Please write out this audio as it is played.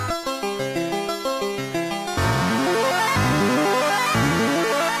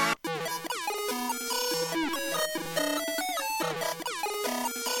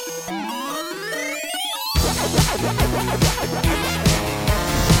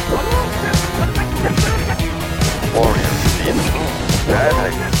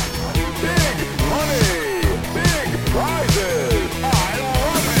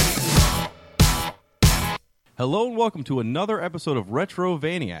Hello and welcome to another episode of Retro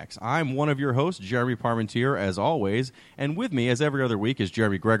Vaniacs. I'm one of your hosts, Jeremy Parmentier, as always, and with me, as every other week, is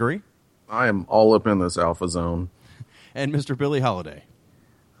Jeremy Gregory. I am all up in this alpha zone. And Mr. Billy Holiday.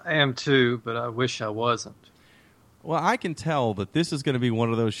 I am too, but I wish I wasn't. Well, I can tell that this is going to be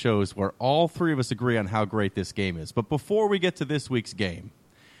one of those shows where all three of us agree on how great this game is. But before we get to this week's game,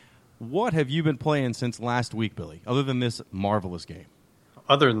 what have you been playing since last week, Billy, other than this marvelous game?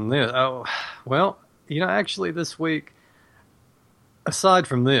 Other than this, actually this week, aside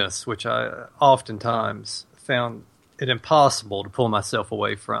from this, which I oftentimes found it impossible to pull myself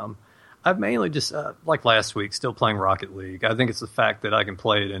away from, I've mainly just, like last week, still playing Rocket League. I think it's the fact that I can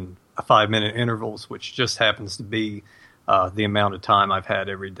play it in 5-minute intervals, which just happens to be the amount of time I've had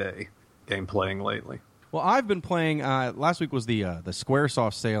every day game playing lately. Well, I've been playing, last week was the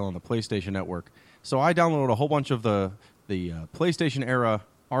Squaresoft sale on the PlayStation Network, so I downloaded a whole bunch of the PlayStation-era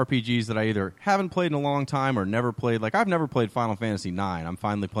RPGs that I either haven't played in a long time or never played. Like, I've never played Final Fantasy IX. I'm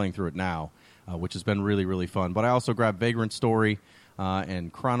finally playing through it now, which has been really, really fun. But I also grabbed Vagrant Story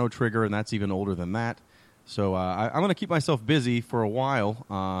and Chrono Trigger, and that's even older than that. So I'm going to keep myself busy for a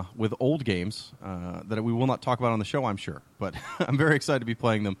while with old games that we will not talk about on the show, I'm sure. But I'm very excited to be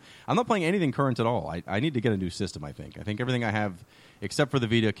playing them. I'm not playing anything current at all. I need to get a new system, I think. I think everything I have, except for the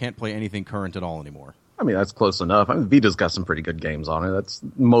Vita, can't play anything current at all anymore. I mean, that's close enough. I mean, Vita's got some pretty good games on it. That's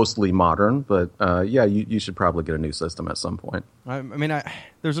mostly modern, but you should probably get a new system at some point.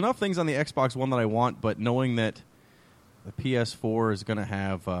 There's enough things on the Xbox One that I want, but knowing that the PS4 is going to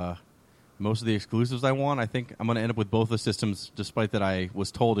have most of the exclusives I want, I think I'm going to end up with both the systems, despite that I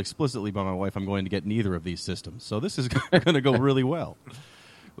was told explicitly by my wife I'm going to get neither of these systems. So this is going to go really well.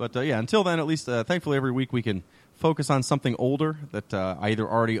 But until then, at least thankfully every week we can focus on something older that I either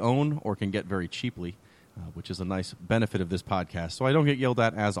already own or can get very cheaply, which is a nice benefit of this podcast, so I don't get yelled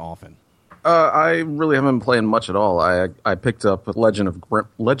at as often. I really haven't been playing much at all. I picked up Legend of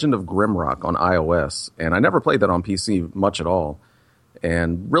Grimrock on iOS, and I never played that on PC much at all.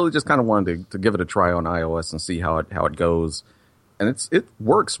 And really just kind of wanted to give it a try on iOS and see how it goes. And it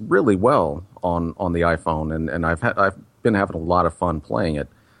works really well on the iPhone, and I've been having a lot of fun playing it.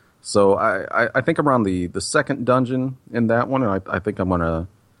 So I think I'm around the second dungeon in that one, and I think I'm going to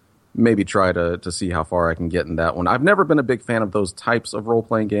maybe try to see how far I can get in that one. I've never been a big fan of those types of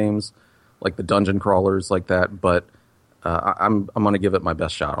role-playing games, like the dungeon crawlers like that, but I'm going to give it my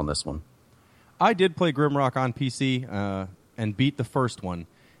best shot on this one. I did play Grimrock on PC and beat the first one,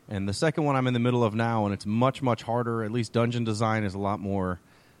 and the second one I'm in the middle of now, and it's much, much harder. At least dungeon design is a lot more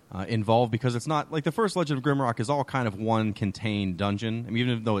involved, because it's not like the first Legend of Grimrock is all kind of one contained dungeon. I mean,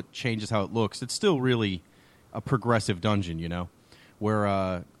 even though it changes how it looks, it's still really a progressive dungeon,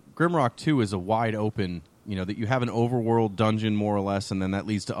 where Grimrock 2 is a wide open, that you have an overworld dungeon more or less, and then that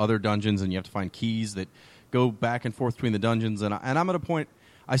leads to other dungeons, and you have to find keys that go back and forth between the dungeons. And I'm at a point,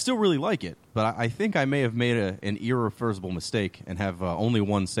 I still really like it, but I think I may have made an irreversible mistake and have only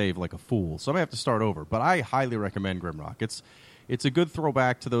one save like a fool. So I may have to start over. But I highly recommend Grimrock. It's a good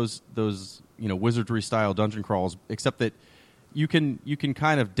throwback to those wizardry style dungeon crawls, except that you can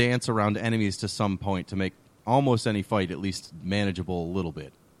kind of dance around enemies to some point to make almost any fight at least manageable a little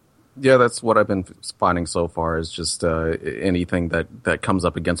bit. Yeah, that's what I've been finding so far, is just anything that comes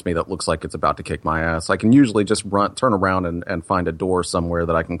up against me that looks like it's about to kick my ass. I can usually just turn around and find a door somewhere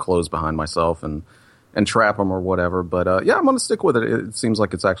that I can close behind myself and trap them or whatever. But I'm going to stick with it. It seems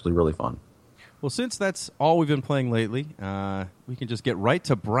like it's actually really fun. Well, since that's all we've been playing lately, we can just get right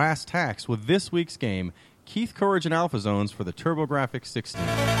to brass tacks with this week's game, Keith Courage and Alpha Zones for the TurboGrafx 16.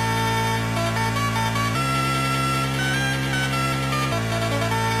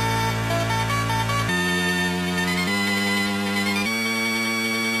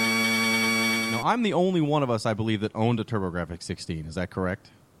 I'm the only one of us, I believe, that owned a TurboGrafx 16. Is that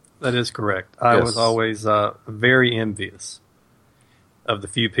correct? That is correct. I was always very envious of the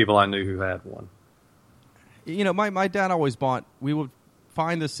few people I knew who had one. My dad always we would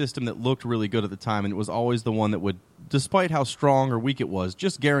find a system that looked really good at the time, and it was always the one that would, despite how strong or weak it was,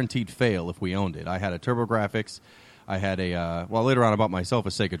 just guaranteed fail if we owned it. I had a TurboGrafx. I had later on I bought myself a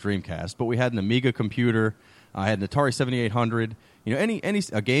Sega Dreamcast, but we had an Amiga computer. I had an Atari 7800.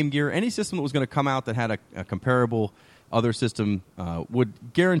 A Game Gear, any system that was going to come out that had a comparable other system would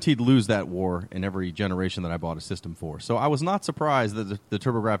guaranteed lose that war in every generation that I bought a system for. So I was not surprised that the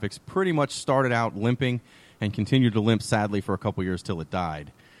TurboGrafx pretty much started out limping and continued to limp sadly for a couple years till it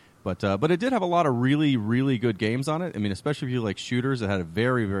died. But it did have a lot of really, really good games on it. I mean, especially if you like shooters, it had a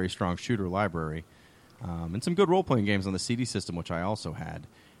very, very strong shooter library. And some good role-playing games on the CD system, which I also had.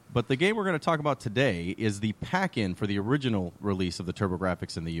 But the game we're going to talk about today is the pack-in for the original release of the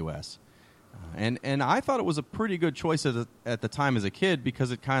TurboGrafx in the U.S. And I thought it was a pretty good choice at the time as a kid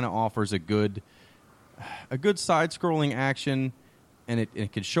because it kind of offers a good side-scrolling action, and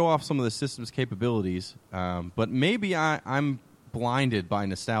it can show off some of the system's capabilities. But maybe I'm blinded by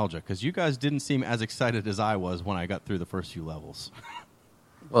nostalgia because you guys didn't seem as excited as I was when I got through the first few levels.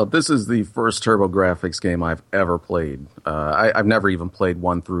 Well, this is the first TurboGrafx game I've ever played. I've never even played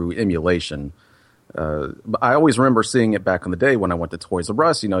one through emulation. But I always remember seeing it back in the day when I went to Toys R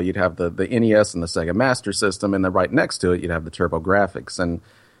Us. You know, you'd have the NES and the Sega Master System, and then right next to it, you'd have the TurboGrafx. And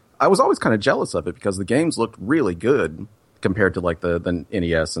I was always kind of jealous of it because the games looked really good compared to like the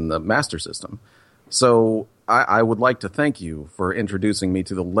NES and the Master System. So I would like to thank you for introducing me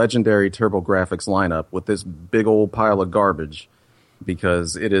to the legendary TurboGrafx lineup with this big old pile of garbage,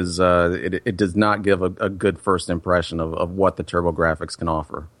 because it is it does not give a good first impression of what the TurboGrafx can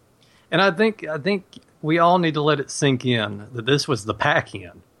offer. And I think we all need to let it sink in that this was the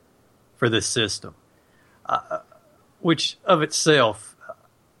pack-in for this system, which of itself,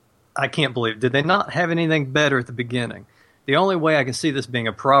 I can't believe. Did they not have anything better at the beginning? The only way I can see this being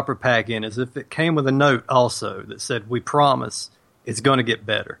a proper pack-in is if it came with a note also that said, "We promise it's going to get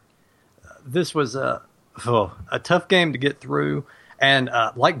better." This was a tough game to get through. And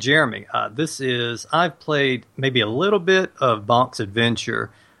like Jeremy, I've played maybe a little bit of Bonk's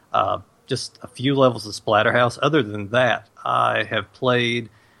Adventure, just a few levels of Splatterhouse. Other than that, I have played,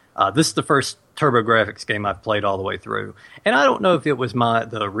 this is the first TurboGrafx game I've played all the way through. And I don't know if it was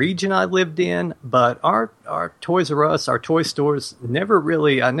the region I lived in, but our Toys R Us, our toy stores,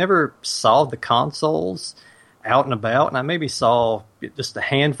 I never saw the consoles out and about, and I maybe saw just a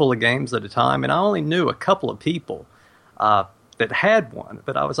handful of games at a time, and I only knew a couple of people that had one,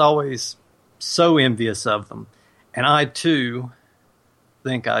 but I was always so envious of them. And I too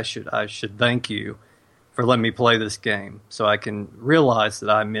think I should thank you for letting me play this game so I can realize that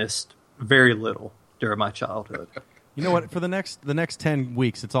I missed very little during my childhood. You know what? For the next 10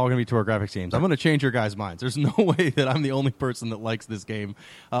 weeks, it's all going to be TurboGrafx games. I'm going to change your guys' minds. There's no way that I'm the only person that likes this game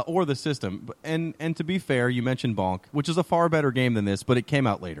or the system. And to be fair, you mentioned Bonk, which is a far better game than this, but it came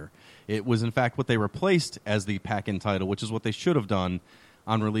out later. It was, in fact, what they replaced as the pack-in title, which is what they should have done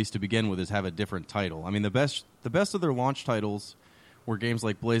on release to begin with, is have a different title. I mean, the best of their launch titles were games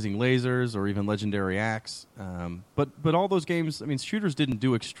like Blazing Lasers or even Legendary Axe. But all those games, I mean, shooters didn't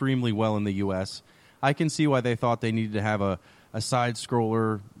do extremely well in the U.S. I can see why they thought they needed to have a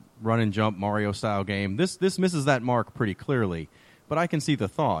side-scroller, run-and-jump Mario-style game. This misses that mark pretty clearly, but I can see the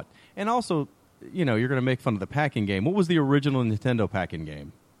thought. And also, you know, you're going to make fun of the pack-in game. What was the original Nintendo pack-in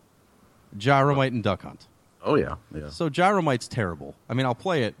game? Gyromite and Duck Hunt. Oh, yeah. So Gyromite's terrible. I mean, I'll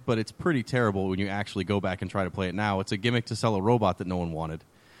play it, but it's pretty terrible when you actually go back and try to play it now. It's a gimmick to sell a robot that no one wanted.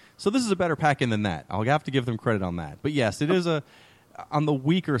 So this is a better pack-in than that. I'll have to give them credit on that. But yes, it is on the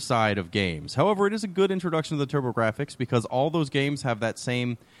weaker side of games. However, it is a good introduction to the TurboGrafx because all those games have that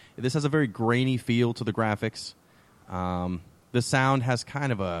same... This has a very grainy feel to the graphics. The sound has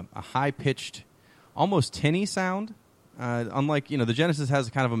kind of a high-pitched, almost tinny sound. Unlike, the Genesis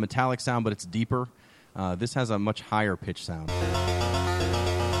has kind of a metallic sound, but it's deeper. This has a much higher pitch sound.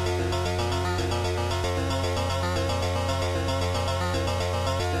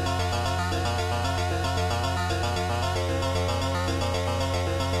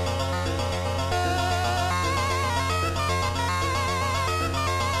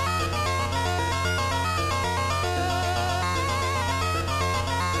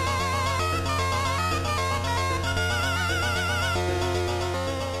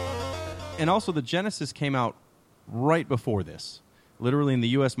 And also, the Genesis came out right before this. Literally, in the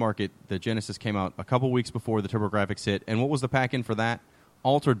U.S. market, the Genesis came out a couple weeks before the TurboGrafx hit. And what was the pack-in for that?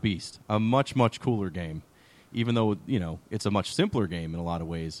 Altered Beast, a much, much cooler game. Even though, it's a much simpler game in a lot of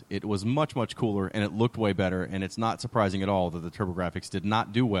ways, it was much, much cooler, and it looked way better. And it's not surprising at all that the TurboGrafx did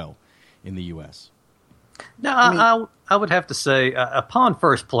not do well in the U.S. No, I would have to say, upon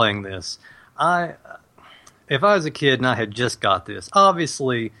first playing this, if I was a kid and I had just got this,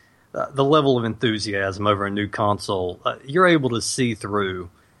 obviously... the level of enthusiasm over a new console, you're able to see through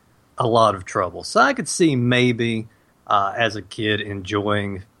a lot of trouble. So I could see maybe, as a kid,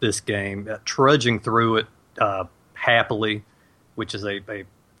 enjoying this game, trudging through it happily, which is a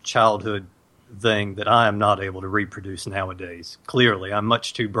childhood thing that I am not able to reproduce nowadays. Clearly, I'm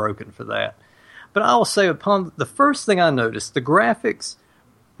much too broken for that. But I will say, upon the first thing I noticed, the graphics,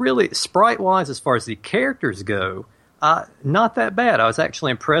 really, sprite-wise, as far as the characters go, not that bad. I was actually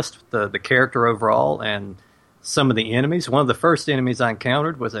impressed with the character overall and some of the enemies. One of the first enemies I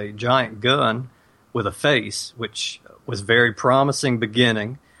encountered was a giant gun with a face, which was very promising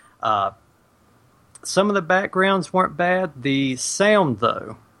beginning. Some of the backgrounds weren't bad. The sound,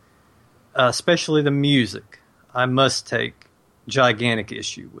 though, especially the music, I must take gigantic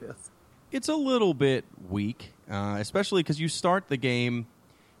issue with. It's a little bit weak, especially because you start the game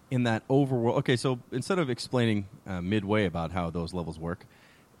in that overworld. Okay, so instead of explaining midway about how those levels work,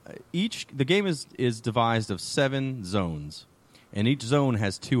 the game is devised of 7 zones, and each zone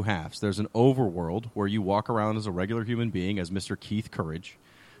has 2 halves. There's an overworld where you walk around as a regular human being, as Mr. Keith Courage,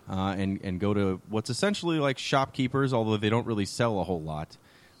 and go to what's essentially like shopkeepers, although they don't really sell a whole lot,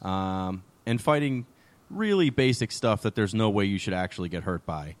 and fighting really basic stuff that there's no way you should actually get hurt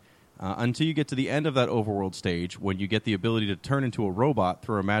by. Until you get to the end of that overworld stage, when you get the ability to turn into a robot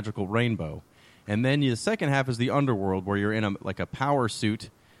through a magical rainbow. And then the second half is the underworld, where you're in a power suit.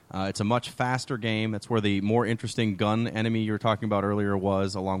 It's a much faster game. That's where the more interesting gun enemy you were talking about earlier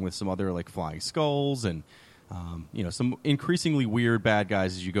was, along with some other like flying skulls and some increasingly weird bad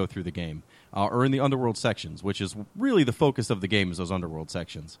guys as you go through the game. Or in the underworld sections, which is really the focus of the game, is those underworld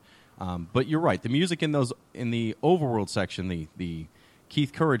sections. But you're right. The music in the overworld section, the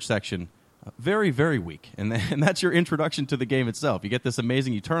Keith Courage section, very, very weak. And that's your introduction to the game itself. You get this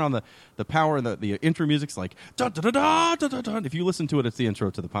amazing, you turn on the power, and the intro music's like, dun, dun, dun, dun, dun, dun, dun. If you listen to it, it's the intro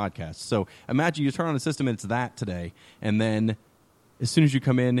to the podcast. So imagine you turn on the system and it's that today. And then as soon as you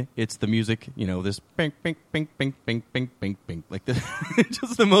come in, it's the music, this bing, bing, bing, bing, bing, bing, bing, bing, like this,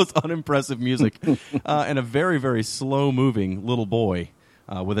 just the most unimpressive music. And a very, very slow-moving little boy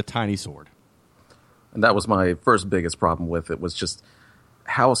with a tiny sword. And that was my first biggest problem with it, was just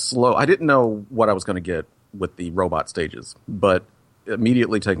how slow. I didn't know what I was going to get with the robot stages, but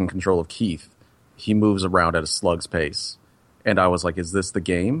immediately taking control of Keith, he moves around at a slug's pace. And I was like, is this the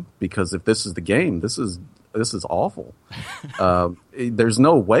game? Because if this is the game, this is awful. There's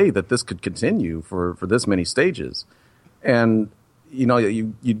no way that this could continue for this many stages. And,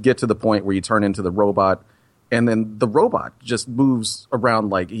 you'd get to the point where you turn into the robot, and then the robot just moves around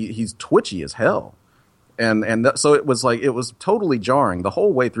like he's twitchy as hell. So it was totally jarring the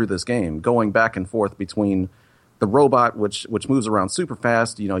whole way through this game, going back and forth between the robot, which moves around super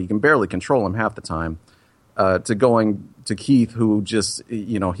fast, you can barely control him half the time, to going to Keith, who just,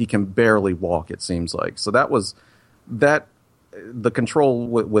 he can barely walk, it seems like. So the control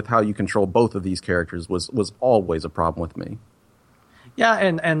with how you control both of these characters was always a problem with me. Yeah,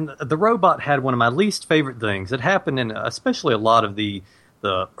 and the robot had one of my least favorite things. It happened in especially a lot of the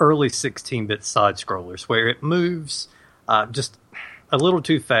early 16-bit side-scrollers, where it moves just a little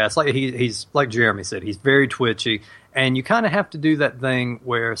too fast. Like he's like Jeremy said, he's very twitchy, and you kind of have to do that thing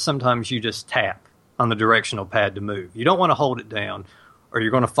where sometimes you just tap on the directional pad to move. You don't want to hold it down, or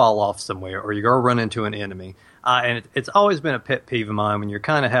you're going to fall off somewhere, or you're going to run into an enemy. And it's always been a pet peeve of mine when you're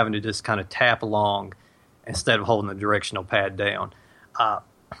kind of having to just kind of tap along instead of holding the directional pad down.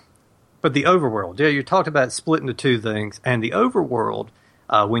 But the overworld, you talked about split into 2 things, and the overworld,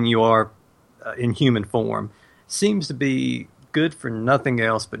 when you are in human form, seems to be good for nothing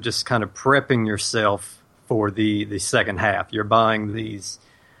else but just kind of prepping yourself for the second half. You're buying these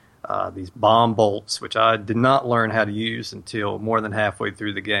bomb bolts, which I did not learn how to use until more than halfway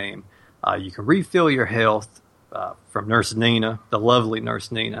through the game. You can refill your health from Nurse Nina, the lovely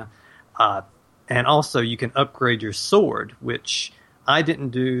Nurse Nina, and also you can upgrade your sword, which I didn't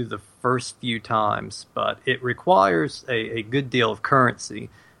do the first few times, but it requires a good deal of currency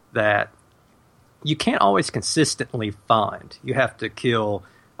that you can't always consistently find. You have to kill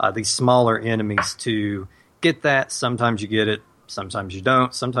these smaller enemies to get that. Sometimes you get it, sometimes you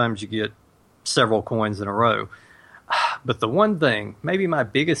don't. Sometimes you get several coins in a row. But the one thing, maybe my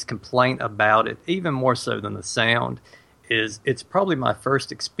biggest complaint about it, even more so than the sound, is it's probably my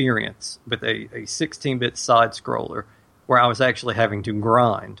first experience with a 16-bit side-scroller where I was actually having to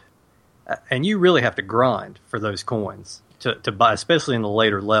grind. And you really have to grind for those coins to buy, especially in the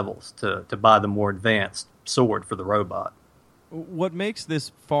later levels, to buy the more advanced sword for the robot. What makes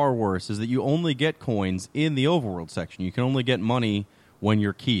this far worse is that you only get coins in the overworld section. You can only get money when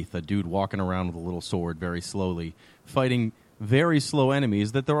you're Keith, a dude walking around with a little sword very slowly, fighting very slow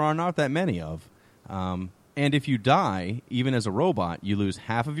enemies that there are not that many of. And if you die, even as a robot, you lose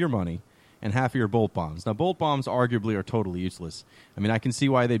half of your money and half of your bolt bombs. Now, bolt bombs arguably are totally useless. I mean, I can see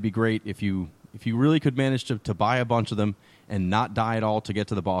why they'd be great if you really could manage to buy a bunch of them and not die at all to get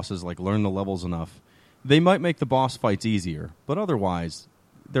to the bosses, like learn the levels enough. They might make the boss fights easier, but otherwise,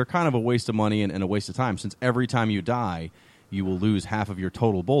 they're kind of a waste of money and a waste of time, since every time you die, you will lose half of your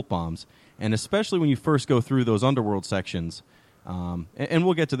total bolt bombs. And especially when you first go through those underworld sections, and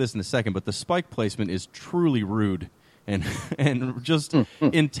we'll get to this in a second, but the spike placement is truly rude and just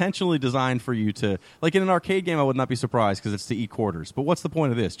intentionally designed for you to, like in an arcade game, I would not be surprised because it's to eat quarters. But what's the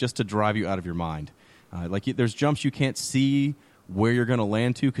point of this? Just to drive you out of your mind. There's jumps you can't see where you're going to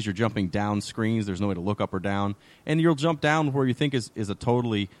land to because you're jumping down screens. There's no way to look up or down. And you'll jump down where you think is a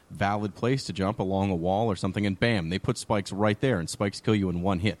totally valid place to jump, along a wall or something, and bam, they put spikes right there, and spikes kill you in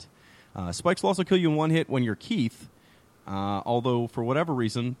one hit. Spikes will also kill you in one hit when you're Keith, although for whatever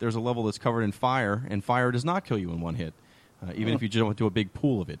reason, there's a level that's covered in fire, and fire does not kill you in one hit, even if you jump into a big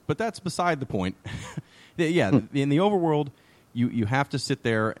pool of it. But that's beside the point. Yeah, in the overworld, you have to sit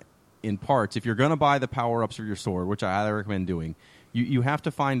there in parts. If you're going to buy the power-ups for your sword, which I highly recommend doing, you have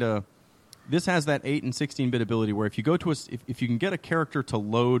to find a... This has that 8 and 16-bit ability where if you go to if you can get a character to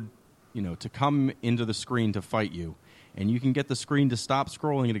load, to come into the screen to fight you, and you can get the screen to stop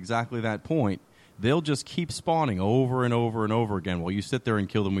scrolling at exactly that point, they'll just keep spawning over and over and over again while you sit there and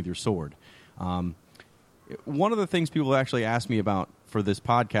kill them with your sword. One of the things people actually ask me about for this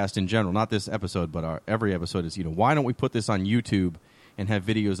podcast in general, not this episode, but every episode, is, why don't we put this on YouTube and have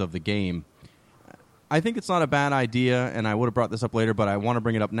videos of the game? I think it's not a bad idea, and I would have brought this up later, but I want to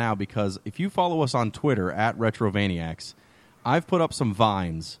bring it up now because if you follow us on Twitter, @RetroVaniacs, I've put up some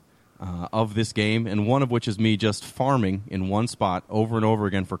vines of this game, and one of which is me just farming in one spot over and over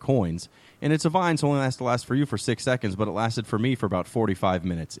again for coins. And it's a vine, so it only has to last for you for 6 seconds, but it lasted for me for about 45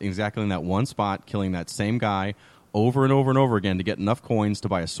 minutes, exactly in that one spot, killing that same guy over and over and over again to get enough coins to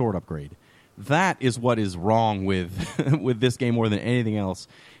buy a sword upgrade. That is what is wrong with with this game more than anything else,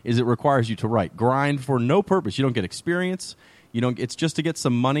 is it requires you to grind for no purpose. You don't get experience. It's just to get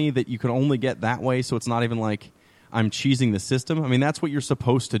some money that you can only get that way, so it's not even like I'm cheesing the system. I mean, that's what you're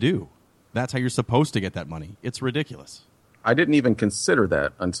supposed to do. That's how you're supposed to get that money. It's ridiculous. I didn't even consider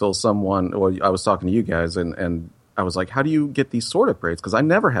that until I was talking to you guys, and I was like, how do you get these sword upgrades? Because I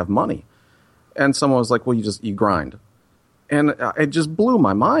never have money. And someone was like, well, you grind. And it just blew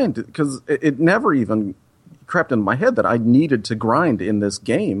my mind because it never even crept into my head that I needed to grind in this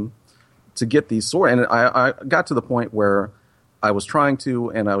game to get these swords. And I got to the point where I was trying to,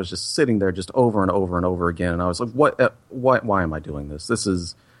 and I was just sitting there just over and over and over again. And I was like, why am I doing this? This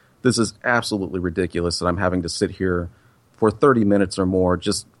is absolutely ridiculous that I'm having to sit here for 30 minutes or more,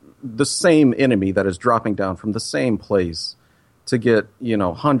 just the same enemy that is dropping down from the same place to get,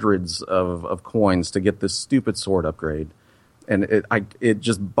 hundreds of coins to get this stupid sword upgrade. And it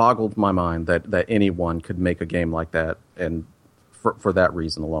just boggled my mind that anyone could make a game like that, and for that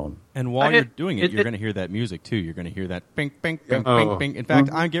reason alone. And while you're doing it, you're going to hear that music too. You're going to hear that bing, bing, bing, bing, bing. In fact,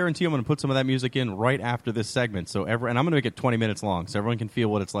 I guarantee I'm going to put some of that music in right after this segment. And I'm going to make it 20 minutes long so everyone can feel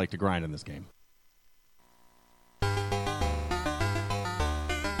what it's like to grind in this game.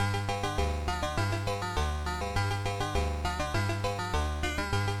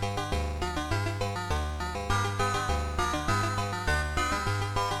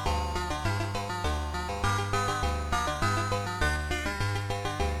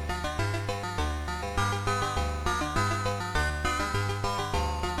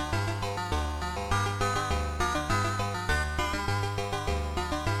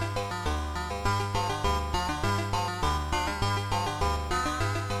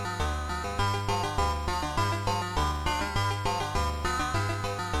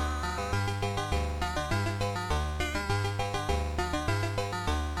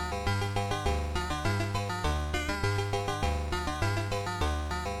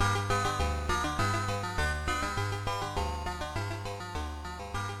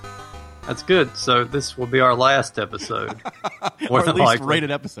 That's good. So this will be our last episode. Or at least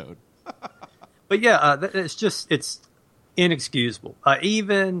rated episode. But yeah, it's inexcusable.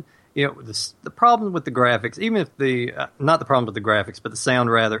 Even, the problem with the graphics, even if not the problem with the graphics, but the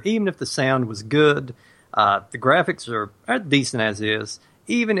sound rather, even if the sound was good, the graphics are decent as is.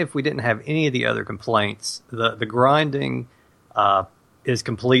 Even if we didn't have any of the other complaints, the grinding is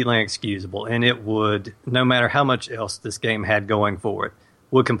completely inexcusable, and it would, no matter how much else this game had going for it,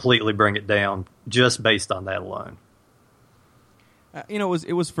 would completely bring it down just based on that alone. It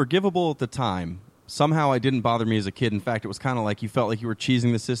was forgivable at the time. Somehow it didn't bother me as a kid. In fact, it was kind of like you felt like you were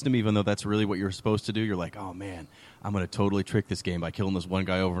cheesing the system, even though that's really what you're supposed to do. You're like, oh man, I'm going to totally trick this game by killing this one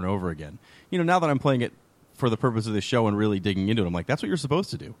guy over and over again. Now that I'm playing it for the purpose of this show and really digging into it, I'm like, that's what you're supposed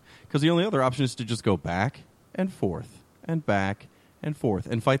to do. Because the only other option is to just go back and forth and back and forth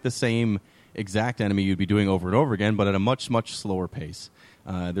and fight the same exact enemy you'd be doing over and over again, but at a much, much slower pace.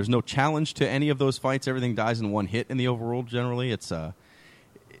 There's no challenge to any of those fights. Everything dies in one hit in the overworld. Generally,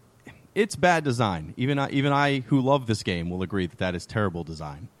 it's bad design. Even I, who love this game, will agree that is terrible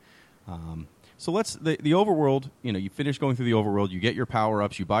design. So the overworld. You finish going through the overworld. You get your power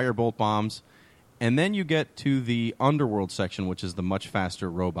ups. You buy your bolt bombs, and then you get to the underworld section, which is the much faster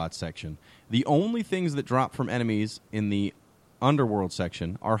robot section. The only things that drop from enemies in the underworld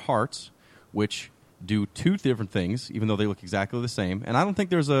section are hearts, which do two different things, even though they look exactly the same. And I don't think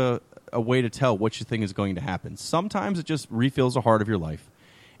there's a way to tell which thing is going to happen. Sometimes it just refills a heart of your life,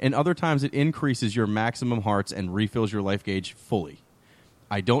 and other times it increases your maximum hearts and refills your life gauge fully.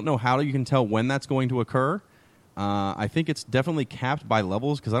 I don't know how you can tell when that's going to occur. I think it's definitely capped by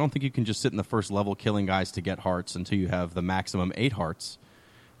levels, because I don't think you can just sit in the first level killing guys to get hearts until you have the maximum 8 hearts.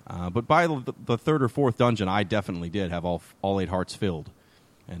 But by the third or fourth dungeon, I definitely did have all 8 hearts filled.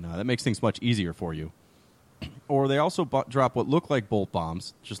 And that makes things much easier for you. Or they also drop what look like bolt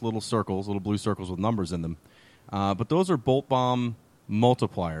bombs, just little circles, little blue circles with numbers in them. But those are bolt bomb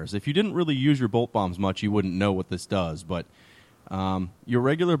multipliers. If you didn't really use your bolt bombs much, you wouldn't know what this does. But your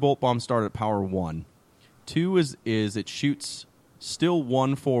regular bolt bombs start at power 1. 2 is it shoots still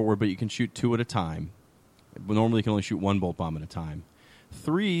 1 forward, but you can shoot 2 at a time. Normally you can only shoot 1 bolt bomb at a time.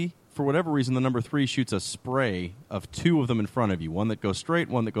 3, for whatever reason, the number 3 shoots a spray of 2 of them in front of you. One that goes straight,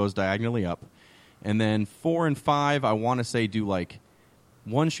 one that goes diagonally up. And then 4 and 5, I want to say, do like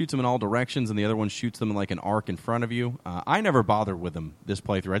one shoots them in all directions and the other one shoots them in like an arc in front of you. I never bothered with them this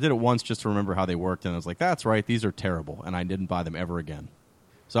playthrough. I did it once just to remember how they worked, and I was like, that's right, these are terrible, and I didn't buy them ever again.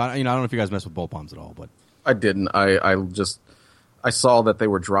 So I don't know if you guys mess with bolt bombs at all, but I didn't. I saw that they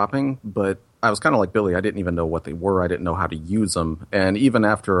were dropping, but I was kind of like Billy. I didn't even know what they were. I didn't know how to use them. And even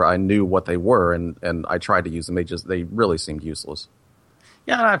after I knew what they were and I tried to use them, they really seemed useless.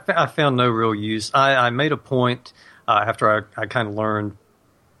 Yeah, I found no real use. I made a point after I kind of learned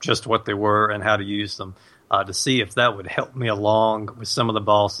just what they were and how to use them to see if that would help me along with some of the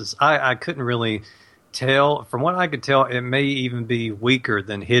bosses. I couldn't really tell. From what I could tell, it may even be weaker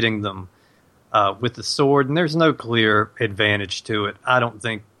than hitting them with the sword, and there's no clear advantage to it.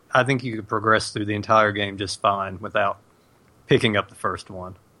 I think you could progress through the entire game just fine without picking up the first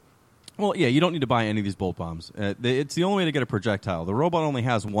one. Well, yeah, you don't need to buy any of these bolt bombs. It's the only way to get a projectile. The robot only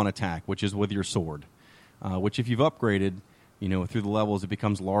has one attack, which is with your sword, which if you've upgraded, through the levels, it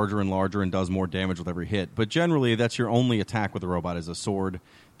becomes larger and larger and does more damage with every hit. But generally, that's your only attack with the robot, is a sword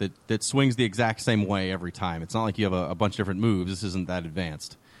that swings the exact same way every time. It's not like you have a bunch of different moves. This isn't that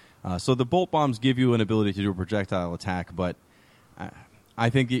advanced. So the bolt bombs give you an ability to do a projectile attack, but I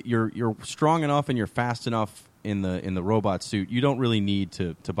think you're strong enough and you're fast enough in the robot suit. You don't really need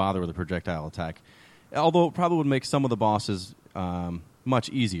to bother with a projectile attack, although it probably would make some of the bosses much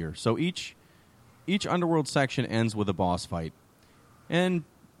easier. So each underworld section ends with a boss fight, and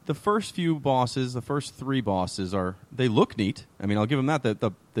the first few bosses, the first 3 bosses, they look neat. I mean, I'll give them that.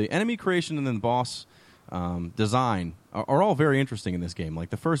 The enemy creation and then the boss design are all very interesting in this game. Like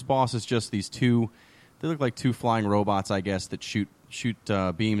the first boss is just these 2. They look like 2 flying robots, I guess, that shoot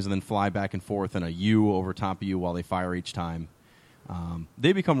beams and then fly back and forth in a U over top of you while they fire each time.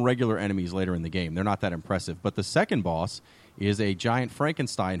 They become regular enemies later in the game. They're not that impressive. But the second boss is a giant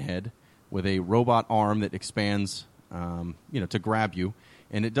Frankenstein head with a robot arm that expands, to grab you,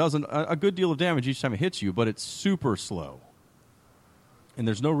 and it does a good deal of damage each time it hits you. But it's super slow, and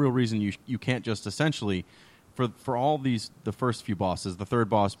there's no real reason you can't just essentially, for all the first few bosses, the third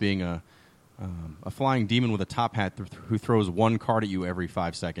boss being a flying demon with a top hat who throws 1 card at you every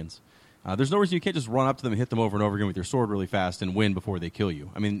 5 seconds. There's no reason you can't just run up to them and hit them over and over again with your sword really fast and win before they kill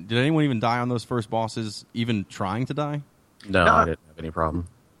you. I mean, did anyone even die on those first bosses, even trying to die? No, I didn't have any problem.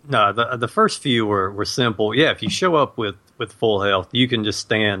 No, the first few were simple. Yeah, if you show up with full health, you can just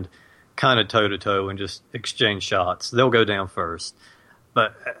stand kind of toe-to-toe and just exchange shots. They'll go down first.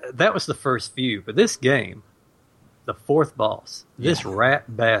 But that was the first few. But this game, the 4th boss, this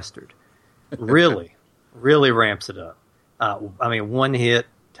rat bastard, really ramps it up. I mean, 1 hit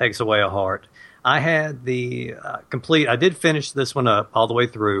takes away a heart. I had the I did finish this one up all the way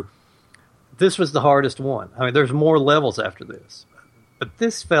through. This was the hardest one. I mean, there's more levels after this. But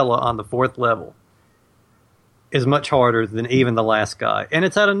this fella on the 4th level is much harder than even the last guy. And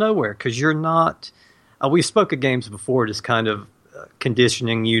it's out of nowhere, because you're not... we spoke of games before just kind of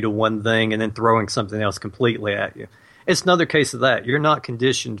conditioning you to one thing and then throwing something else completely at you. It's another case of that. You're not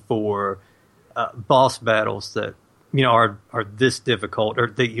conditioned for boss battles that are this difficult,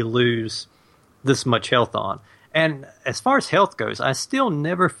 or that you lose this much health on. And as far as health goes, I still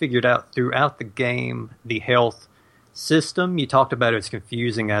never figured out throughout the game the health system. You talked about it's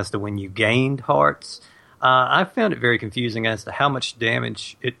confusing as to when you gained hearts. I found it very confusing as to how much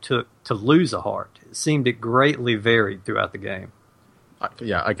damage it took to lose a heart. It seemed it greatly varied throughout the game.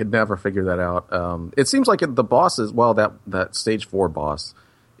 I could never figure that out. It seems like the boss is, that stage 4 boss,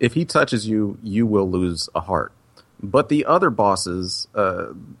 if he touches you, you will lose a heart. But the other bosses,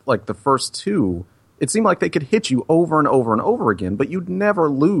 like the first 2, it seemed like they could hit you over and over and over again, but you'd never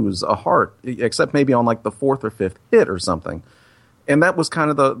lose a heart, except maybe on like the 4th or 5th hit or something. And that was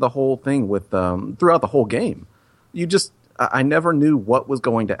kind of the whole thing with throughout the whole game. I never knew what was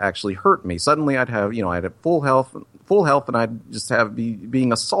going to actually hurt me. Suddenly I'd have full health, and I'd just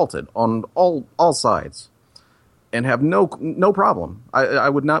being assaulted on all sides and have no problem. I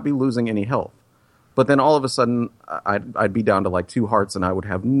would not be losing any health. But then all of a sudden I'd be down to like 2 hearts, and I would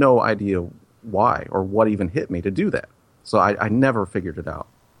have no idea why or what even hit me to do that. So I never figured it out.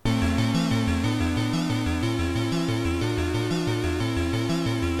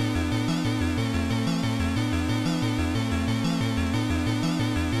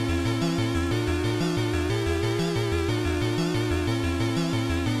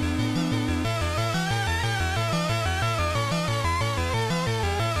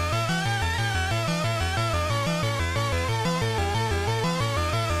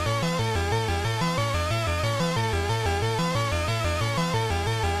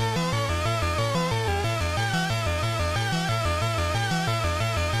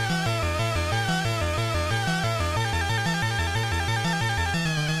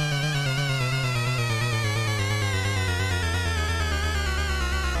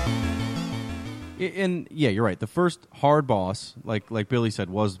 And yeah, you're right. The first hard boss, like Billy said,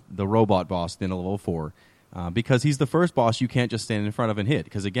 was the robot boss in level 4. Because he's the first boss you can't just stand in front of and hit.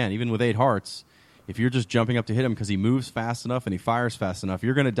 Because again, even with 8 hearts, if you're just jumping up to hit him because he moves fast enough and he fires fast enough,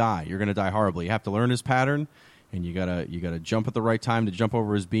 you're going to die. You're going to die horribly. You have to learn his pattern, and you gotta jump at the right time to jump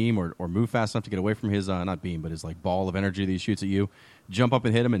over his beam, or move fast enough to get away from his not beam, but his like ball of energy that he shoots at you. Jump up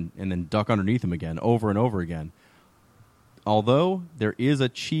and hit him, and then duck underneath him again, over and over again. Although there is a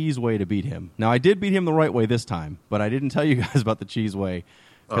cheese way to beat him. Now, I did beat him the right way this time, but I didn't tell you guys about the cheese way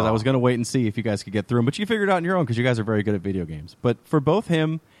because I was going to wait and see if you guys could get through him. But you figured it out on your own because you guys are very good at video games. But for both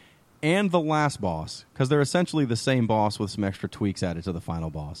him and the last boss, because they're essentially the same boss with some extra tweaks added to the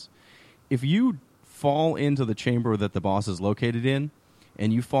final boss, if you fall into the chamber that the boss is located in,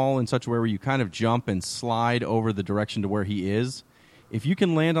 and you fall in such a way where you kind of jump and slide over the direction to where he is, if you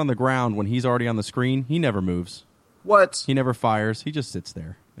can land on the ground when he's already on the screen, he never moves. What? He never fires. He just sits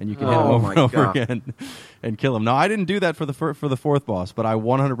there, and you can hit him over and over again and kill him. Now, I didn't do that for the fourth boss, but I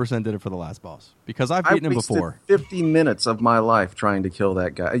 100% did it for the last boss because I've beaten him before. 50 minutes of my life trying to kill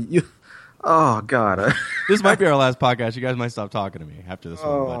that guy. Oh God! This might be our last podcast. You guys might stop talking to me after this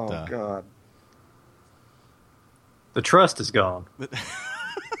one. But, oh God! The trust is gone.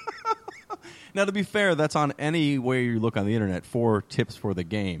 Now, to be fair, that's on any way you look on the internet for tips for the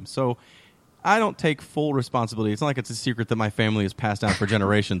game. So I don't take full responsibility. It's not like it's a secret that my family has passed down for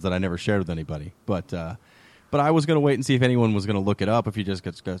generations that I never shared with anybody. But I was going to wait and see if anyone was going to look it up, if you just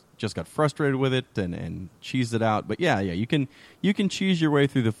got frustrated with it and cheesed it out. But yeah, you can cheese your way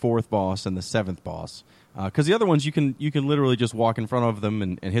through the 4th boss and the 7th boss. Because the other ones, you can literally just walk in front of them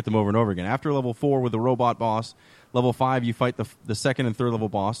and hit them over and over again. After level 4 with the robot boss, level 5 you fight the 2nd and 3rd level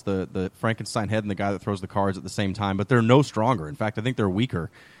boss, the Frankenstein head and the guy that throws the cards at the same time. But they're no stronger. In fact, I think they're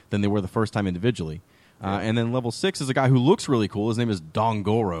weaker than they were the first time individually. And then level 6 is a guy who looks really cool. His name is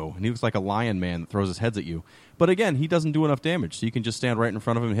Dongoro, and he looks like a lion man that throws his heads at you. But again, he doesn't do enough damage, so you can just stand right in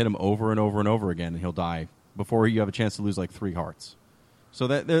front of him and hit him over and over and over again, and he'll die before you have a chance to lose like 3 hearts. So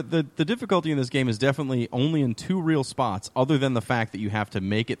that the difficulty in this game is definitely only in 2 real spots, other than the fact that you have to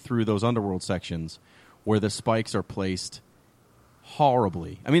make it through those underworld sections where the spikes are placed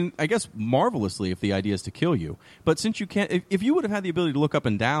horribly. I mean, I guess marvelously if the idea is to kill you. But since you can't, if you would have had the ability to look up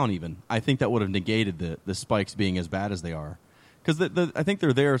and down even, I think that would have negated the spikes being as bad as they are. Because I think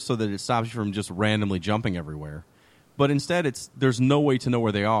they're there so that it stops you from just randomly jumping everywhere. But instead, there's no way to know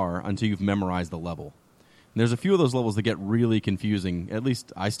where they are until you've memorized the level. And there's a few of those levels that get really confusing. At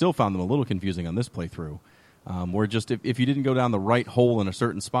least I still found them a little confusing on this playthrough. Where just if you didn't go down the right hole in a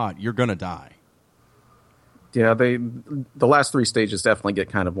certain spot, you're going to die. Yeah, the last 3 stages definitely get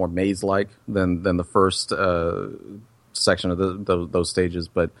kind of more maze-like than the first section of those stages.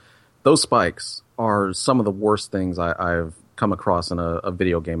 But those spikes are some of the worst things I've come across in a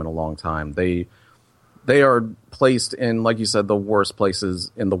video game in a long time. They are placed in, like you said, the worst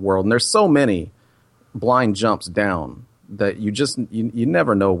places in the world. And there's so many blind jumps down that you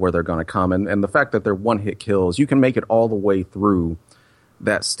never know where they're going to come. And the fact that they're one-hit kills, you can make it all the way through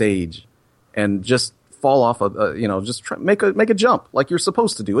that stage and just fall off make a jump like you're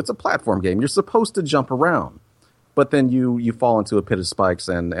supposed to do. It's a platform game. You're supposed to jump around. But then you fall into a pit of spikes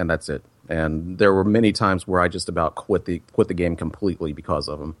and that's it. And there were many times where I just about quit the game completely because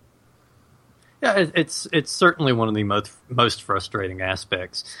of them. Yeah, it's certainly one of the most frustrating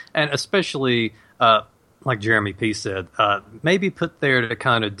aspects, and especially like Jeremy P. said, maybe put there to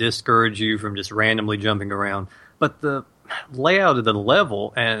kind of discourage you from just randomly jumping around. But the layout of the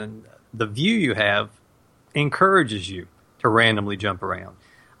level and the view you have encourages you to randomly jump around.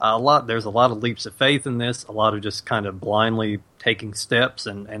 There's a lot of leaps of faith in this, a lot of just kind of blindly taking steps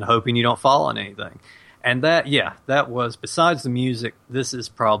and hoping you don't fall on anything. And that was, besides the music, this is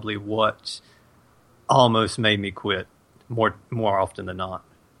probably what almost made me quit more often than not.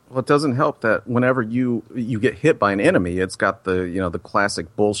 Well, it doesn't help that whenever you get hit by an enemy, it's got the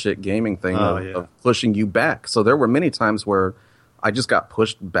classic bullshit gaming thing of pushing you back. So there were many times where I just got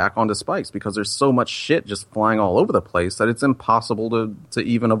pushed back onto spikes because there's so much shit just flying all over the place that it's impossible to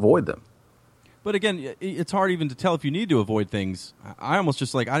even avoid them. But again, it's hard even to tell if you need to avoid things. I almost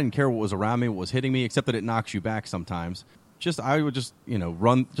just I didn't care what was around me, what was hitting me, except that it knocks you back sometimes. I would just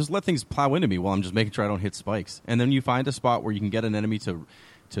run, just let things plow into me while I'm just making sure I don't hit spikes. And then you find a spot where you can get an enemy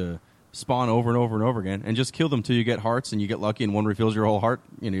to spawn over and over and over again, and just kill them till you get hearts, and you get lucky, and one refills your whole heart,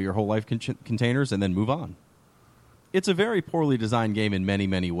 your whole life containers, and then move on. It's a very poorly designed game in many,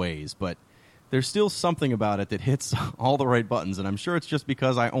 many ways, but there's still something about it that hits all the right buttons, and I'm sure it's just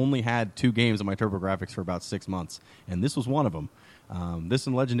because I only had 2 games on my TurboGrafx for about 6 months, and this was one of them. This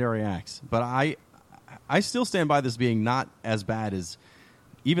and Legendary Axe. But I still stand by this being not as bad as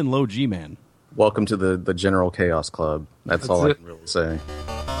even Low G-Man. Welcome to the General Chaos Club. That's all I can really say.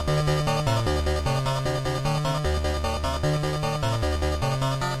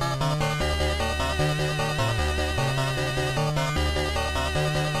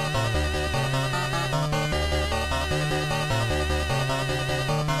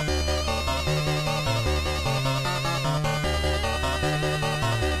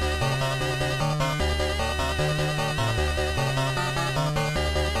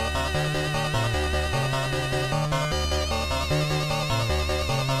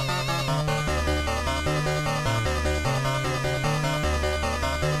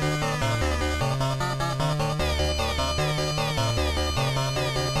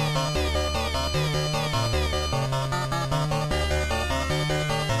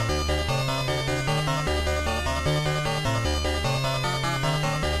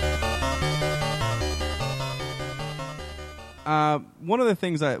 One of the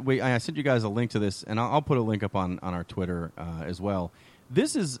things I sent you guys a link to this, and I'll put a link up on our Twitter as well.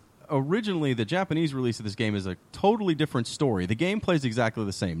 This is originally the Japanese release of this game is a totally different story. The game plays exactly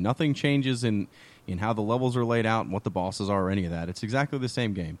the same. Nothing changes in how the levels are laid out and what the bosses are or any of that. It's exactly the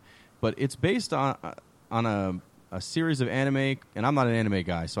same game, but it's based on a series of anime. And I'm not an anime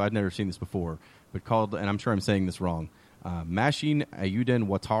guy, so I'd never seen this before. But called, and I'm sure I'm saying this wrong, Mashin Ayuden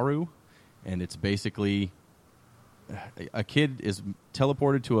Wataru, and it's basically a kid is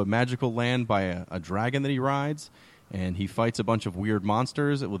teleported to a magical land by a dragon that he rides, and he fights a bunch of weird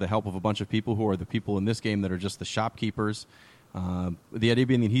monsters with the help of a bunch of people who are the people in this game that are just the shopkeepers. The idea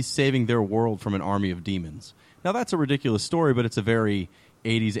being that he's saving their world from an army of demons. Now, that's a ridiculous story, but it's a very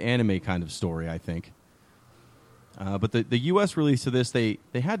 80s anime kind of story, I think. But the U.S. release of this, they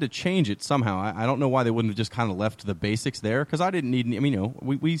had to change it somehow. I don't know why they wouldn't have just kind of left the basics there, because I didn't need...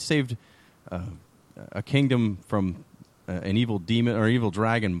 we saved... a kingdom from an evil demon or evil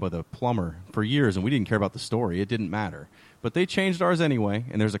dragon with a plumber for years, and we didn't care about the story. It didn't matter. But they changed ours anyway,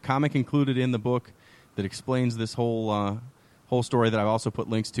 and there's a comic included in the book that explains this whole story that I've also put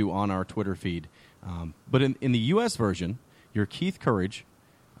links to on our Twitter feed. But in the U.S. version, you're Keith Courage.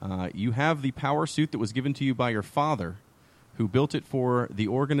 You have the power suit that was given to you by your father, who built it for the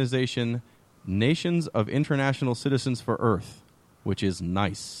organization Nations of International Citizens for Earth, which is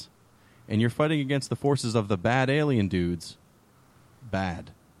nice. And you're fighting against the forces of the bad alien dudes.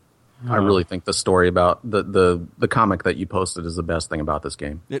 Bad. I really think the story about the comic that you posted is the best thing about this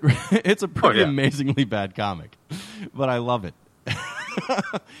game. It's a pretty amazingly bad comic, but I love it.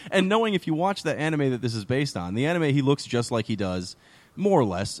 And knowing if you watch the anime that this is based on, the anime, he looks just like he does, more or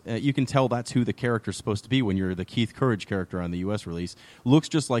less. You can tell that's who the character's supposed to be when you're the Keith Courage character on the U.S. release. Looks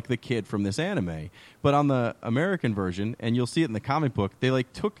just like the kid from this anime. But on the American version, and you'll see it in the comic book, they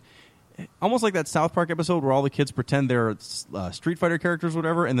took... almost like that South Park episode where all the kids pretend they're Street Fighter characters or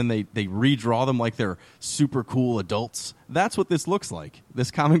whatever, and then they redraw them like they're super cool adults. That's what this looks like.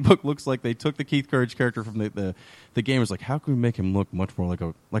 This comic book looks like they took the Keith Courage character from the game. Was like, how can we make him look much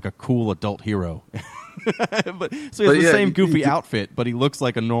more like a cool adult hero? So he has the same goofy outfit, but he looks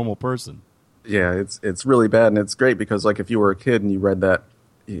like a normal person. Yeah, it's really bad, and it's great because if you were a kid and you read that,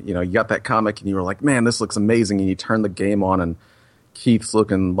 you got that comic and you were like, man, this looks amazing, and you turn the game on and Keith's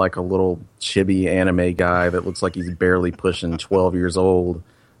looking like a little chibi anime guy that looks like he's barely pushing 12 years old.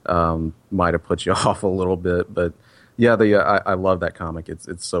 Might have put you off a little bit, but yeah, I love that comic.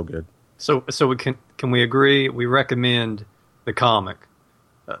 It's so good. So can we agree? We recommend the comic.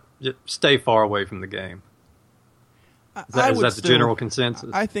 Just stay far away from the game. Is that the general consensus?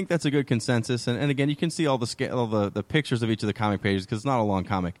 I think that's a good consensus. And again, you can see all the pictures of each of the comic pages because it's not a long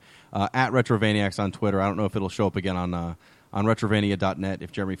comic. At Retrovaniacs on Twitter. I don't know if it'll show up again on retrovania.net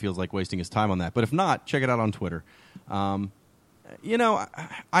if Jeremy feels like wasting his time on that. But if not, check it out on Twitter. You know,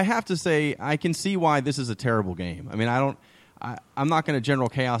 I have to say I can see why this is a terrible game. I mean, I'm not going to General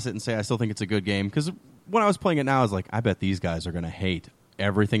Chaos it and say I still think it's a good game because when I was playing it now, I was like, I bet these guys are going to hate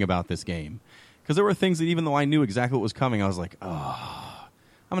everything about this game. Because there were things that even though I knew exactly what was coming, I was like, oh,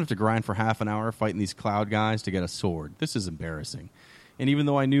 I'm going to have to grind for half an hour fighting these cloud guys to get a sword. This is embarrassing. And even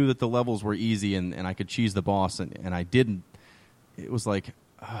though I knew that the levels were easy and I could cheese the boss and I didn't, it was like,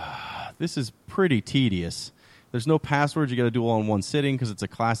 this is pretty tedious. There's no passwords. You got to do it all in one sitting because it's a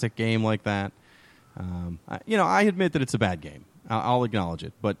classic game like that. I admit that it's a bad game. I'll acknowledge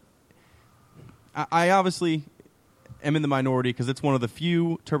it. But I obviously am in the minority because it's one of the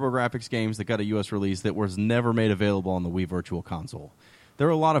few TurboGrafx games that got a U.S. release that was never made available on the Wii Virtual Console. There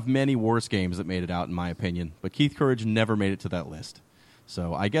are a lot of many worse games that made it out, in my opinion, but Keith Courage never made it to that list.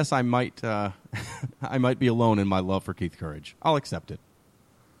 So I guess I might I might be alone in my love for Keith Courage. I'll accept it.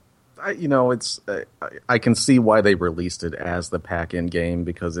 I can see why they released it as the pack-in game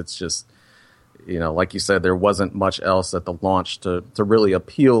because it's just, like you said, there wasn't much else at the launch to really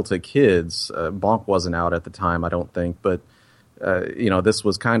appeal to kids. Bonk wasn't out at the time, I don't think, but this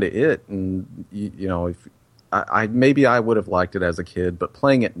was kind of it. And if maybe I would have liked it as a kid, but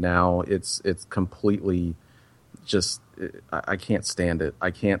playing it now, it's completely just I can't stand it.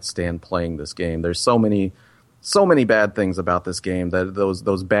 I can't stand playing this game. There's so many bad things about this game that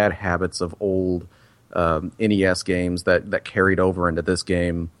those bad habits of old NES games that carried over into this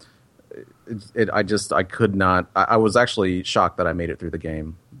game. I could not. I was actually shocked that I made it through the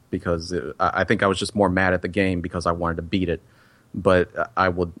game because I think I was just more mad at the game because I wanted to beat it. But I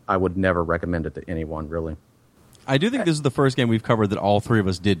would never recommend it to anyone, really. I do think this is the first game we've covered that all three of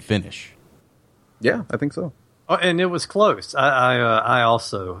us did finish. Yeah, I think so. Oh, and it was close. I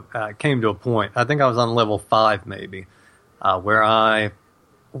also came to a point. I think I was on level 5 maybe, where I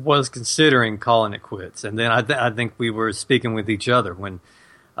was considering calling it quits. And then I think we were speaking with each other when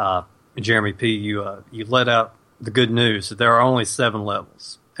Jeremy P. You let out the good news that there are only 7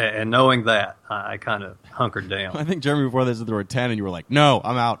 levels. And knowing that, I kind of hunkered down. I think Jeremy before this there were 10, and you were like, "No,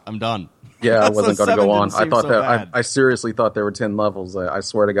 I'm out. I'm done." Yeah, I wasn't going to go on. I thought that I seriously thought there were 10 levels. I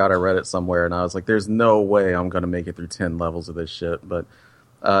swear to God, I read it somewhere, and I was like, "There's no way I'm going to make it through 10 levels of this shit." But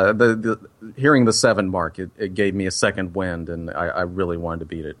hearing the 7 mark, it gave me a second wind, and I really wanted to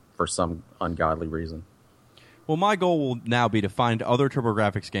beat it for some ungodly reason. Well, my goal will now be to find other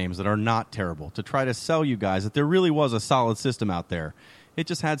TurboGrafx games that are not terrible to try to sell you guys that there really was a solid system out there. It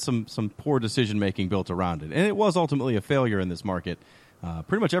just had some poor decision-making built around it. And it was ultimately a failure in this market.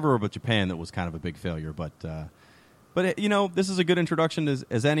 Pretty much everywhere but Japan that was kind of a big failure. But this is a good introduction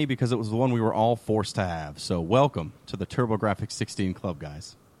as any because it was the one we were all forced to have. So welcome to the TurboGrafx 16 Club,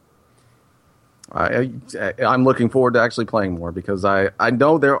 guys. I'm looking forward to actually playing more because I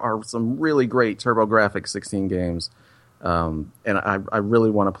know there are some really great TurboGrafx 16 games. And I really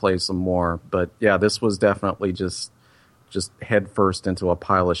want to play some more. But, yeah, this was definitely just head first into a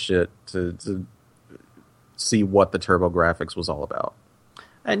pile of shit to see what the TurboGrafx was all about.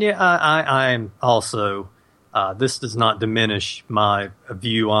 And yeah, I'm also, this does not diminish my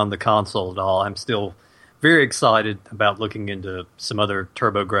view on the console at all. I'm still very excited about looking into some other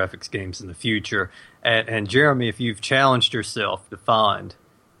TurboGrafx games in the future. And Jeremy, if you've challenged yourself to find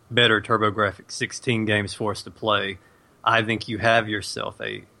better TurboGrafx 16 games for us to play, I think you have yourself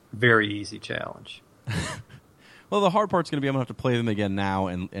a very easy challenge. Well, the hard part's going to be I'm going to have to play them again now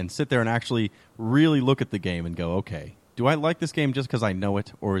and sit there and actually really look at the game and go, okay, do I like this game just because I know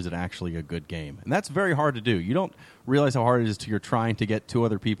it, or is it actually a good game? And that's very hard to do. You don't realize how hard it is till you're trying to get 2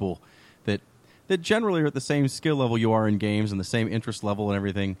 other people that generally are at the same skill level you are in games and the same interest level and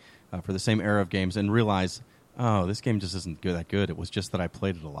everything for the same era of games and realize, oh, this game just isn't that good. It was just that I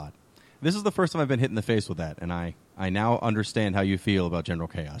played it a lot. This is the first time I've been hit in the face with that, and I now understand how you feel about General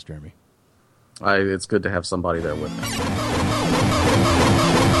Chaos, Jeremy. It's good to have somebody there with me.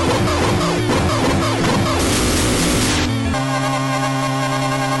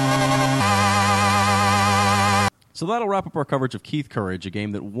 So that'll wrap up our coverage of Keith Courage, a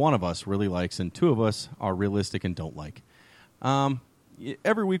game that one of us really likes and 2 of us are realistic and don't like.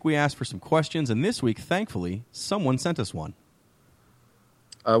 Every week we ask for some questions, and this week, thankfully, someone sent us one.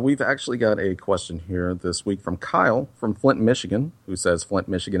 We've actually got a question here this week from Kyle from Flint, Michigan, who says Flint,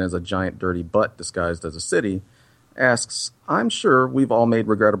 Michigan is a giant dirty butt disguised as a city, asks, I'm sure we've all made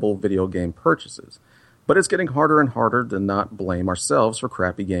regrettable video game purchases, But it's getting harder and harder to not blame ourselves for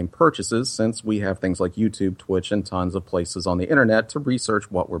crappy game purchases since we have things like YouTube, Twitch, and tons of places on the internet to research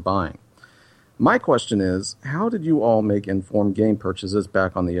what we're buying. My question is, how did you all make informed game purchases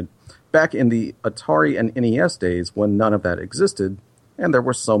back in the Atari and NES days when none of that existed and there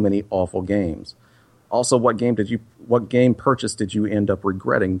were so many awful games? Also, what game purchase did you end up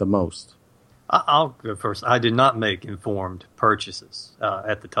regretting the most? I'll go first. I did not make informed purchases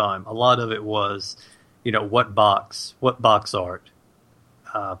at the time. A lot of it was, what box art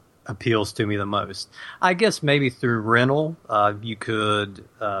appeals to me the most. I guess maybe through rental, you could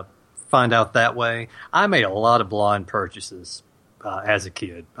find out that way. I made a lot of blind purchases as a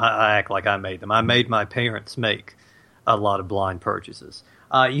kid. I act like I made them. I made my parents make a lot of blind purchases.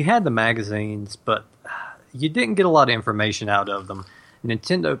 You had the magazines, but you didn't get a lot of information out of them.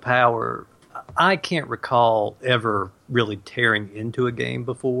 Nintendo Power, I can't recall ever really tearing into a game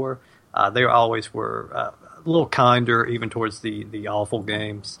before. They always were a little kinder, even towards the awful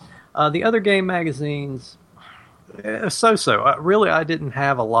games. The other game magazines, so-so. Really, I didn't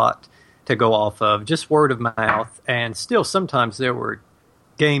have a lot to go off of, just word of mouth. And still, sometimes there were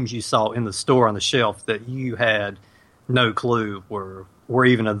games you saw in the store on the shelf that you had no clue were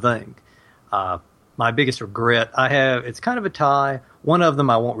even a thing. My biggest regret it's kind of a tie. One of them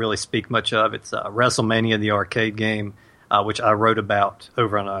I won't really speak much of. It's WrestleMania, the arcade game, which I wrote about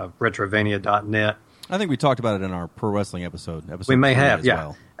over on retrovania.net. I think we talked about it in our pro wrestling episode we may have, as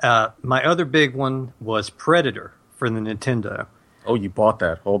yeah. well. My other big one was Predator for the Nintendo. Oh, you bought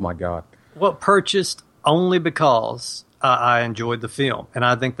that. Oh, my God. Well, purchased only because I enjoyed the film. And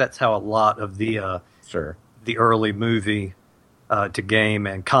I think that's how a lot of the early movie to game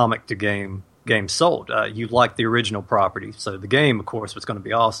and comic to game games sold. You liked the original property, so the game, of course, was going to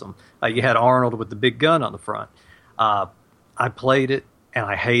be awesome. You had Arnold with the big gun on the front. I played it, and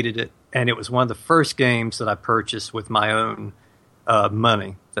I hated it, and it was one of the first games that I purchased with my own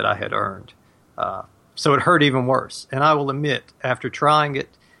money that I had earned. So it hurt even worse. And I will admit, after trying it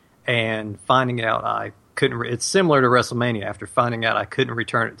and finding out I couldn't, it's similar to WrestleMania. After finding out I couldn't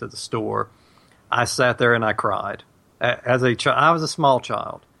return it to the store, I sat there and I cried. As a child, I was a small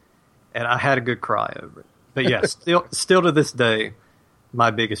child, and I had a good cry over it. But yes, still to this day,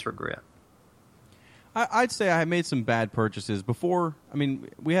 my biggest regret. I'd say I made some bad purchases before. I mean,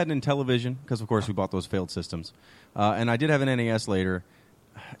 we had an Intellivision because, of course, we bought those failed systems, and I did have an NES later.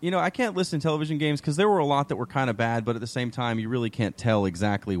 I can't list Intellivision games because there were a lot that were kind of bad, but at the same time, you really can't tell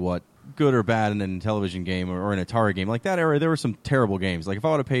exactly what good or bad in an Intellivision game or an Atari game. Like that era, there were some terrible games. Like if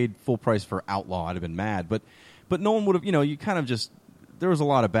I would have paid full price for Outlaw, I'd have been mad. But no one would have. You kind of just there was a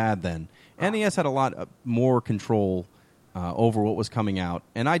lot of bad then. NES had a lot more control over what was coming out,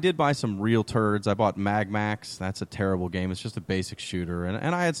 and I did buy some real turds. I bought Mag Max. That's a terrible game. It's just a basic shooter,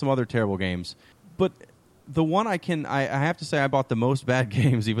 and I had some other terrible games, but. The one I have to say I bought the most bad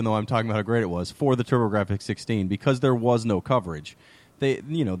games, even though I'm talking about how great it was, for the TurboGrafx 16 because there was no coverage. The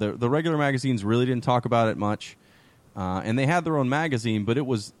regular magazines really didn't talk about it much, and they had their own magazine, but it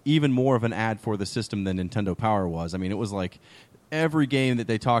was even more of an ad for the system than Nintendo Power was. I mean, it was like every game that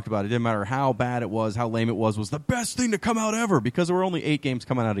they talked about, it didn't matter how bad it was, how lame it was the best thing to come out ever because there were only 8 games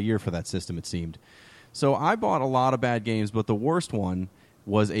coming out a year for that system, it seemed. So I bought a lot of bad games, but the worst one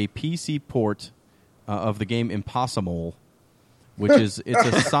was a PC port of the game Impossible, which is it's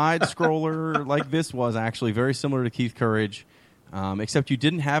a side scroller like this was actually very similar to Keith Courage, except you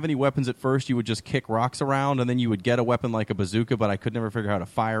didn't have any weapons at first. You would just kick rocks around, and then you would get a weapon like a bazooka, but I could never figure out how to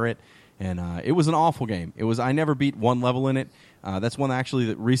fire it. And it was an awful game. I never beat one level in it. That's one actually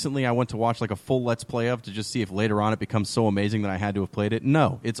that recently I went to watch like a full Let's Play of to just see if later on it becomes so amazing that I had to have played it.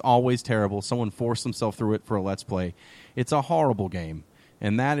 No, it's always terrible. Someone forced themselves through it for a Let's Play. It's a horrible game.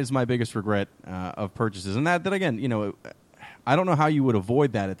 And that is my biggest regret of purchases. And that again, I don't know how you would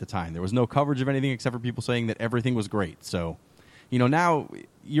avoid that at the time. There was no coverage of anything except for people saying that everything was great. So, now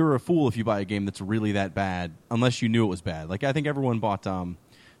you're a fool if you buy a game that's really that bad, unless you knew it was bad. Like I think everyone bought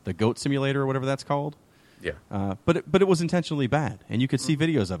the Goat Simulator or whatever that's called. Yeah. But it was intentionally bad, and you could see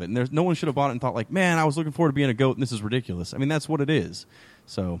videos of it. And no one should have bought it and thought like, man, I was looking forward to being a goat, and this is ridiculous. I mean, that's what it is.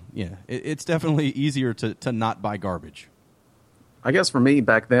 So yeah, it's definitely easier to not buy garbage. I guess for me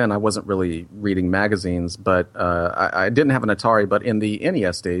back then, I wasn't really reading magazines, but I didn't have an Atari. But in the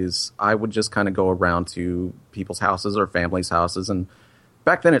NES days, I would just kind of go around to people's houses or families' houses. And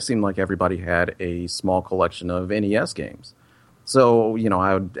back then, it seemed like everybody had a small collection of NES games. So,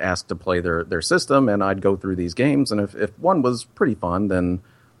 I would ask to play their system, and I'd go through these games. And if one was pretty fun, then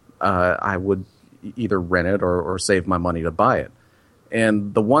I would either rent it or save my money to buy it.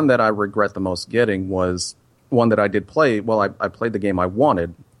 And the one that I regret the most getting was one that I did play. Well, I played the game I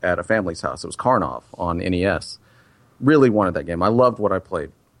wanted, at a family's house. It was Karnov on NES. Really wanted that game. I loved what I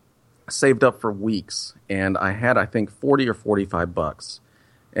played. Saved up for weeks, and I had, I think, 40 or 45 bucks.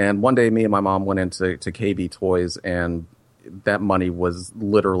 And one day, me and my mom went into KB Toys, and that money was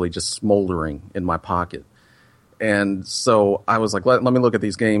literally just smoldering in my pocket. And so I was like, let me look at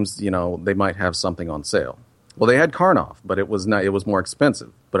these games. You know, they might have something on sale. Well, they had Karnov, but it was more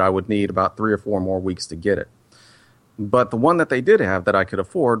expensive. But I would need about 3 or 4 more weeks to get it. But the one that they did have that I could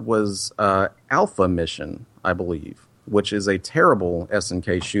afford was Alpha Mission, I believe, which is a terrible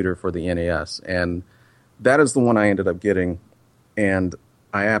SNK shooter for the NES. And that is the one I ended up getting, and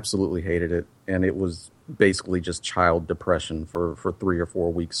I absolutely hated it. And it was basically just child depression for 3 or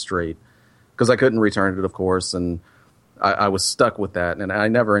 4 weeks straight, because I couldn't return it, of course, and I was stuck with that, and I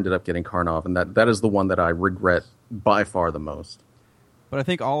never ended up getting Karnov, and that is the one that I regret by far the most. But I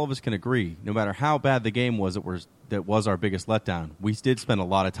think all of us can agree, no matter how bad the game was, that was our biggest letdown. We did spend a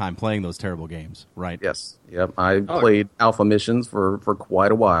lot of time playing those terrible games, right? Yes. Yep. I played Alpha Missions for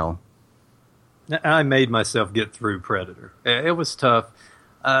quite a while. I made myself get through Predator. It was tough,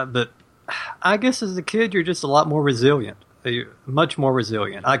 but I guess as a kid, you're just a lot more resilient. You're much more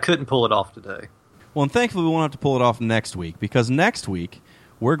resilient. I couldn't pull it off today. Well, and thankfully we won't have to pull it off next week, because next week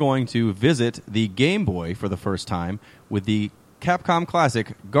we're going to visit the Game Boy for the first time with the Capcom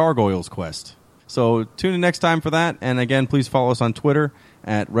Classic Gargoyles Quest. So tune in next time for that, and again, please follow us on Twitter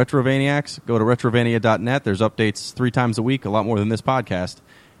at Retrovaniacs. Go to retrovania.net. There's updates 3 times a week, a lot more than this podcast.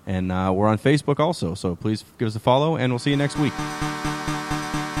 And we're on Facebook also, so please give us a follow, and we'll see you next week.